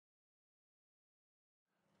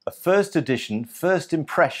A first edition, first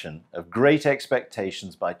impression of Great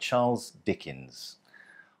Expectations by Charles Dickens.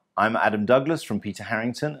 I'm Adam Douglas from Peter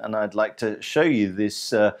Harrington, and I'd like to show you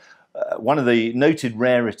this, one of the noted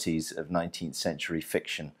rarities of 19th century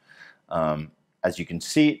fiction. As you can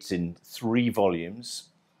see, it's in 3 volumes,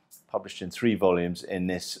 published in 3 volumes in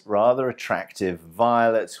this rather attractive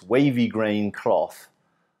violet wavy grain cloth.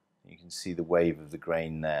 You can see the wave of the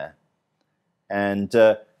grain there. And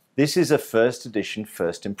this is a first edition,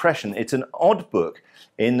 first impression. It's an odd book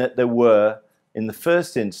in that there were, in the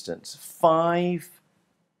first instance, 5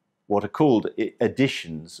 what are called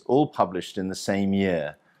editions, all published in the same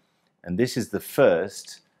year. And this is the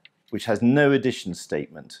first, which has no edition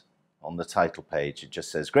statement on the title page. It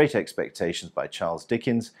just says Great Expectations by Charles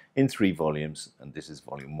Dickens in 3 volumes, and this is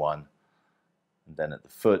volume 1. And then at the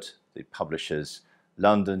foot, the publishers,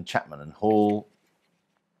 London, Chapman and Hall,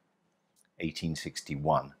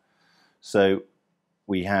 1861. So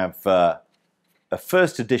we have a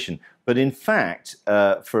first edition, but in fact,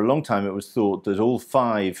 for a long time it was thought that all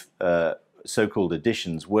 5 so-called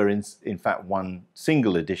editions were in fact one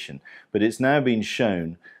single edition. But it's now been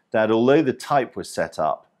shown that although the type was set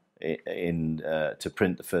up to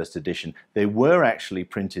print the first edition, they were actually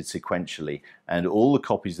printed sequentially, and all the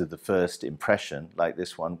copies of the first impression, like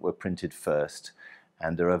this one, were printed first.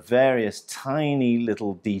 And there are various tiny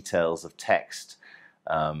little details of text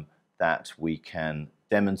that we can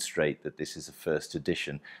demonstrate that this is a first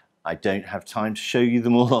edition. I don't have time to show you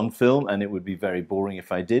them all on film, and it would be very boring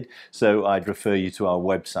if I did, so I'd refer you to our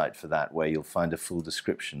website for that, where you'll find a full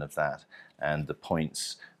description of that and the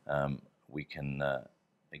points we can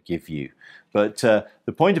give you. But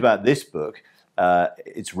the point about this book,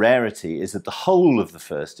 its rarity, is that the whole of the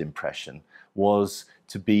first impression was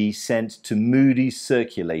to be sent to Mudie's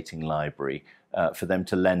circulating library for them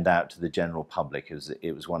to lend out to the general public.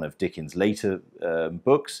 It was one of Dickens' later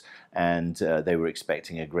books, and they were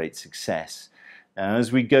expecting a great success. Now,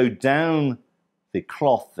 as we go down the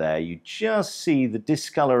cloth there, you just see the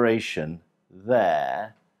discoloration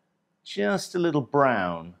there, just a little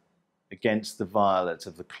brown against the violet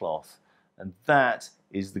of the cloth, and that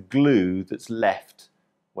is the glue that's left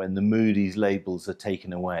when the Mudie's labels are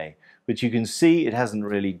taken away. But you can see it hasn't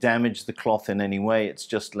really damaged the cloth in any way, it's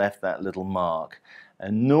just left that little mark.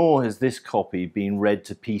 And nor has this copy been read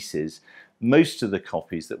to pieces. Most of the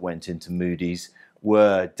copies that went into Mudie's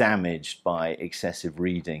were damaged by excessive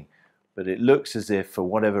reading. But it looks as if, for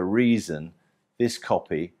whatever reason, this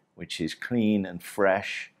copy, which is clean and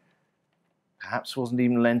fresh, perhaps wasn't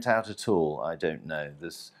even lent out at all. I don't know.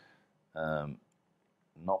 There's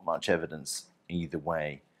not much evidence either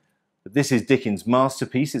way. But this is Dickens'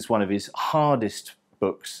 masterpiece. It's one of his hardest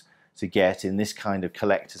books to get in this kind of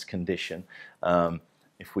collector's condition.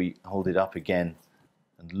 If we hold it up again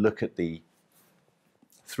and look at the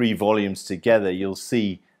 3 volumes together, you'll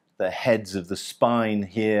see the heads of the spine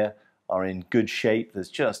here are in good shape. There's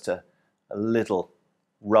just a little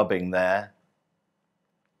rubbing there,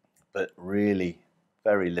 but really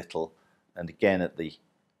very little. And again at the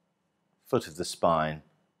foot of the spine,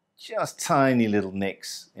 just tiny little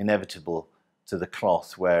nicks, inevitable to the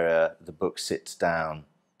cloth where the book sits down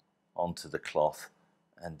onto the cloth,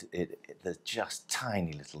 and there's just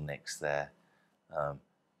tiny little nicks there.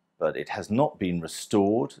 But it has not been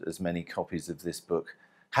restored, as many copies of this book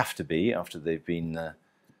have to be after they've been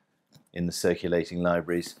in the circulating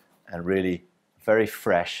libraries, and really very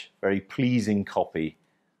fresh, very pleasing copy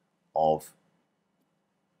of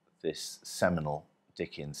this seminal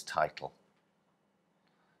Dickens title.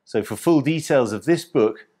 So for full details of this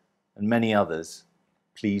book and many others,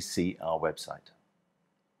 please see our website.